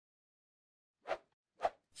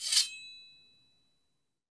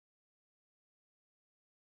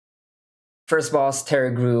First boss,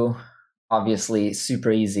 Tarragrue, obviously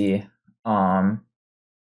super easy.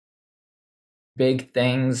 Big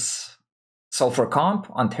things. So for comp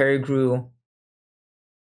on Tarragrue,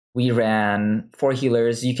 we ran 4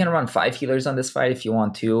 healers. You can run 5 healers on this fight if you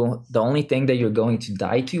want to. The only thing that you're going to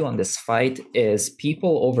die to on this fight is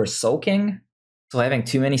people over soaking. So having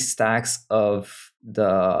too many stacks of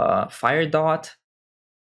the fire dot,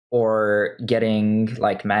 or getting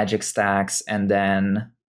like magic stacks and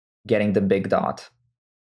then getting the big dot.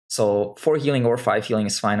 So 4 healing or 5 healing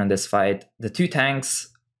is fine on this fight. The 2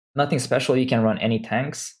 tanks, nothing special. You can run any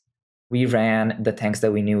tanks. We ran the tanks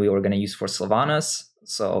that we knew we were going to use for Sylvanas.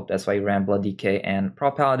 So that's why we ran Blood DK and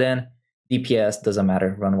Pro Paladin. DPS, doesn't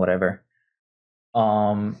matter, run whatever.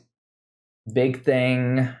 Big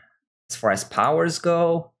thing, as far as powers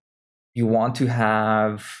go, you want to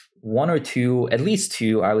have 1 or 2, at least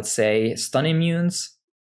 2, I would say, stun immunes,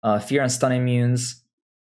 fear and stun immunes.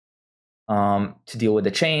 To deal with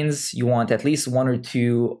the chains, you want at least 1 or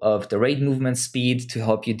 2 of the raid movement speed to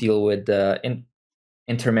help you deal with the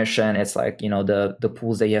intermission. It's like, you know, the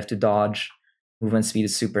pools that you have to dodge. Movement speed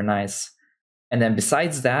is super nice. And then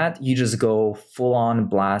besides that, you just go full-on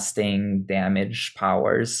blasting damage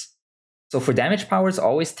powers. So for damage powers,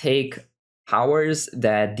 always take powers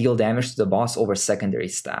that deal damage to the boss over secondary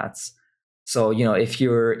stats. So, you know, if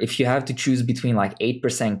you have to choose between like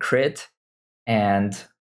 8% crit and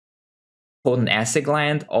potent acid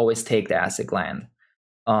gland, always take the acid gland.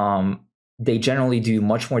 They generally do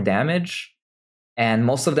much more damage, and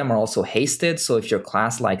most of them are also hasted. So if your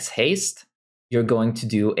class likes haste, you're going to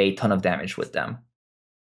do a ton of damage with them.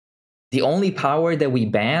 The only power that we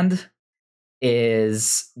banned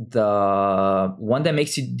is the one that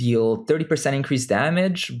makes you deal 30% increased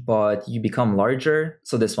damage, but you become larger.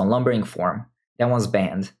 So this one, Lumbering Form, that one's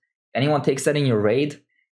banned. Anyone takes that in your raid,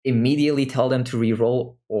 immediately tell them to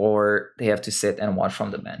reroll, or they have to sit and watch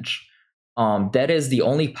from the bench. That is the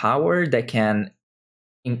only power that can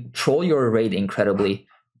troll your raid incredibly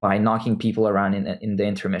by knocking people around in the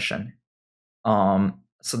intermission.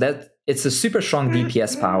 So that it's a super strong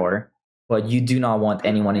DPS power, but you do not want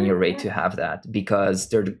anyone in your raid to have that because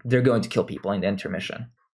they're going to kill people in the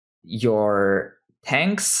intermission. Your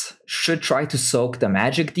tanks should try to soak the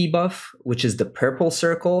magic debuff, which is the purple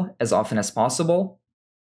circle, as often as possible.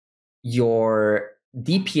 Your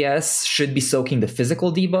DPS should be soaking the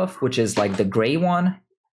physical debuff, which is like the gray one.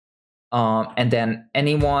 And then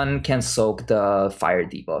anyone can soak the fire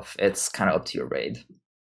debuff. It's kind of up to your raid.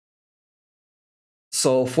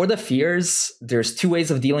 So for the fears, there's 2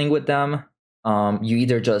 ways of dealing with them. You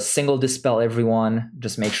either just single dispel everyone,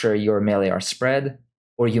 just make sure your melee are spread,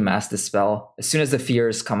 or you mass dispel. As soon as the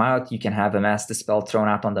fears come out, you can have a mass dispel thrown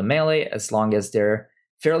out on the melee as long as they're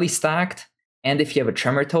fairly stacked. And if you have a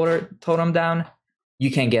tremor totem down,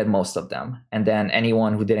 you can get most of them. And then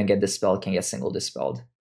anyone who didn't get dispelled can get single dispelled.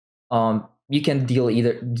 You can do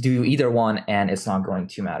either one, and it's not going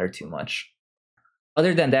to matter too much.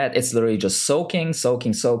 Other than that, it's literally just soaking,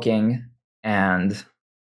 and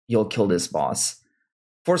you'll kill this boss.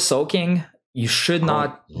 For soaking, you should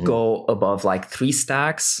not go above like 3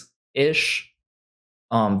 stacks-ish.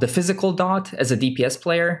 The physical dot, as a DPS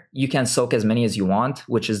player, you can soak as many as you want,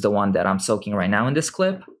 which is the one that I'm soaking right now in this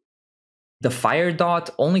clip. The fire dot,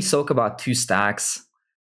 only soak about 2 stacks.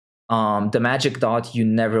 The magic dot, you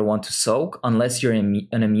never want to soak unless you're an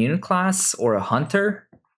immune class or a hunter.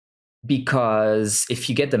 Because if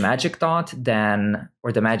you get the magic dot, then,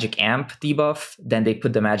 or the magic amp debuff, then they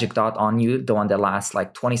put the magic dot on you, the one that lasts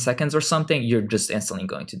like 20 seconds or something, you're just instantly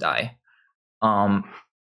going to die.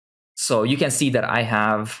 So you can see that I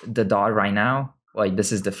have the dot right now. Like,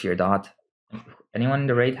 this is the fear dot. Anyone in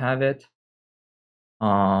the raid have it?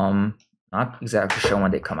 Not exactly sure when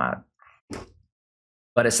they come out.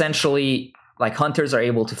 But essentially, like, hunters are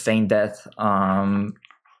able to feign death.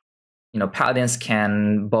 You know, paladins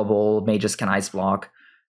can bubble, mages can ice block.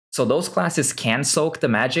 So those classes can soak the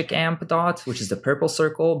magic amp dot, which is the purple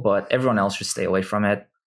circle, but everyone else should stay away from it.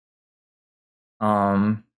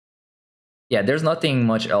 Yeah, there's nothing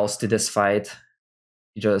much else to this fight.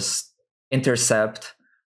 You just intercept.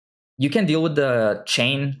 You can deal with the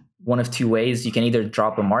chain one of 2 ways. You can either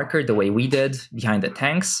drop a marker the way we did behind the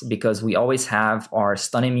tanks, because we always have our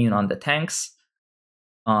stun immune on the tanks.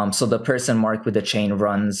 So the person marked with the chain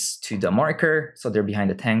runs to the marker, so they're behind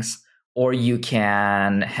the tanks. Or you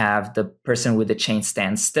can have the person with the chain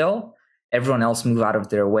stand still, everyone else move out of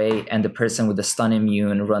their way, and the person with the stun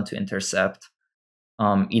immune run to intercept.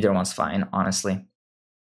 Either one's fine, honestly.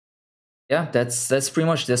 Yeah, that's pretty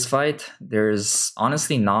much this fight. There's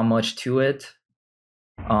honestly not much to it.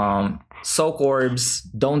 Soak orbs,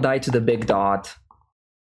 don't die to the big dot.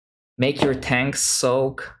 Make your tanks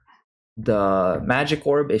soak the magic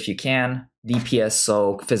orb if you can, DPS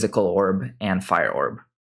soak, physical orb, and fire orb.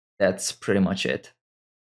 That's pretty much it.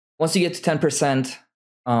 Once you get to 10%,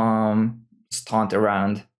 just taunt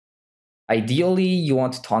around. Ideally, you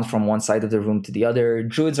want to taunt from one side of the room to the other.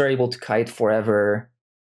 Druids are able to kite forever.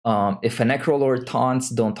 If a Necrolord taunts,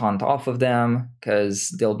 don't taunt off of them, because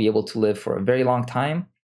they'll be able to live for a very long time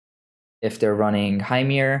if they're running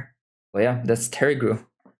Hymir. But yeah, that's Tarragrue.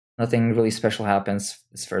 Nothing really special happens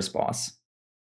this first boss.